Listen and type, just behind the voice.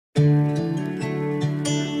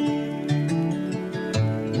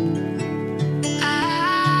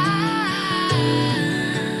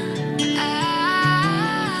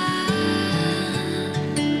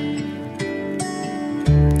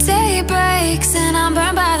breaks and I'm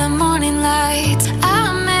burned by the morning light.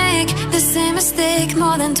 I make the same mistake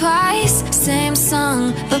more than twice. Same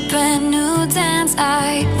song, but brand new dance.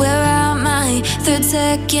 I wear out my third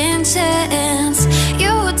second chance.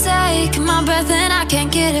 You take my breath and I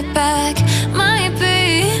can't get it back. Might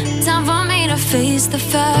be time for me to face the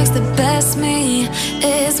facts. The best me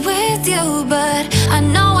is with you, but I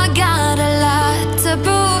know I got a lot to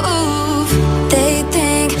prove. They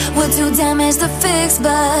think we're too damaged to fix,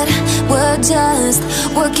 but we're just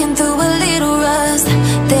working through a little rust.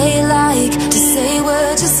 They like to say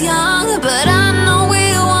we're just young, but I know we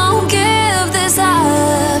won't give this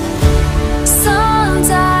up.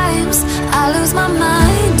 Sometimes I lose my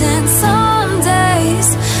mind, and some days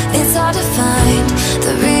it's hard to find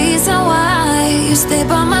the reason why you stay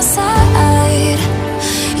by my side.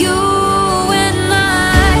 You and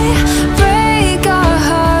I break our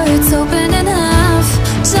hearts open in half,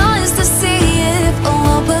 just to see if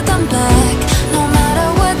we'll put them back. No matter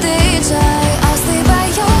what they try, I'll stay by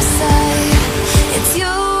your side. It's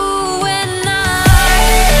you and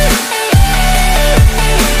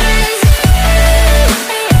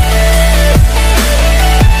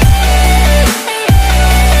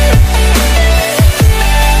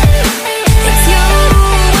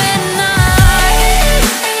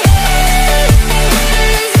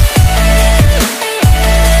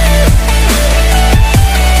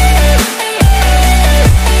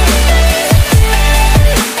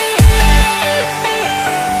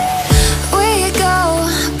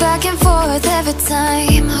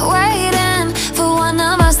time, waiting for one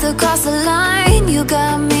of us to cross the line. You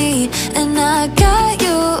got me and I got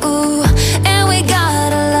you, and we got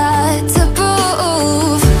a lot to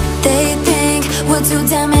prove. They think we're too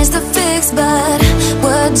damaged to fix, but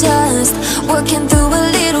we're just working through a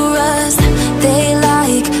little rust. They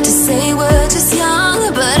like to say we're just young,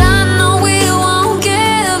 but I know we won't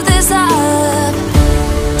give this up.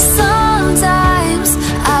 Sometimes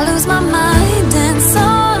I lose my mind, and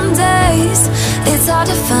some days it's hard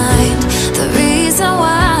to find the reason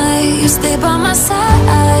why you stay by my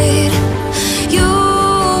side. You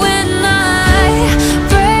and I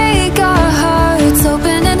break our hearts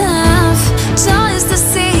open in half, just to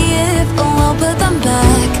see if we'll put them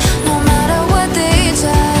back. No matter what they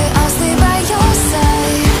try, I'll stay by your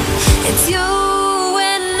side. It's you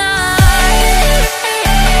and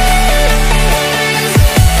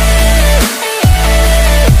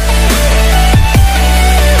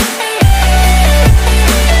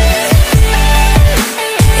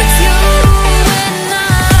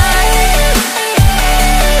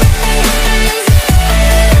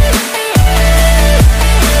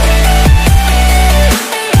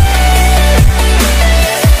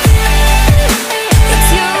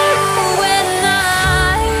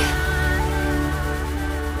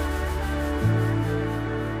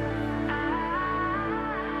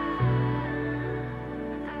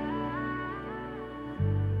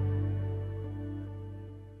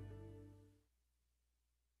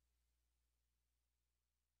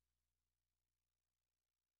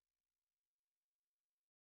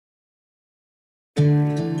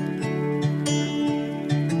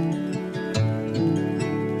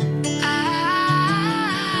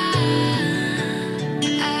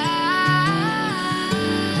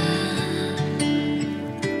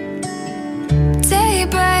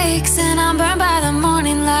and I'm burned by the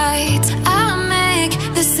morning light. I make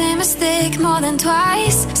the same mistake more than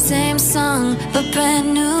twice. Same song, but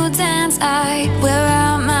brand new dance. I wear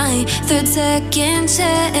out my third second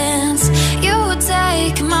chance. You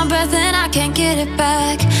take my breath and I can't get it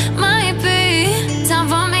back. Might be time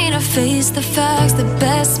for me to face the facts. The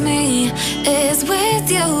best me is with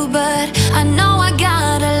you, but I know I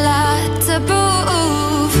got a lot to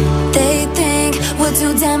prove. They think we're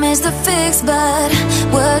too damaged to fix, but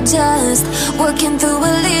we're just working through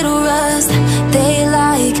a little rust. They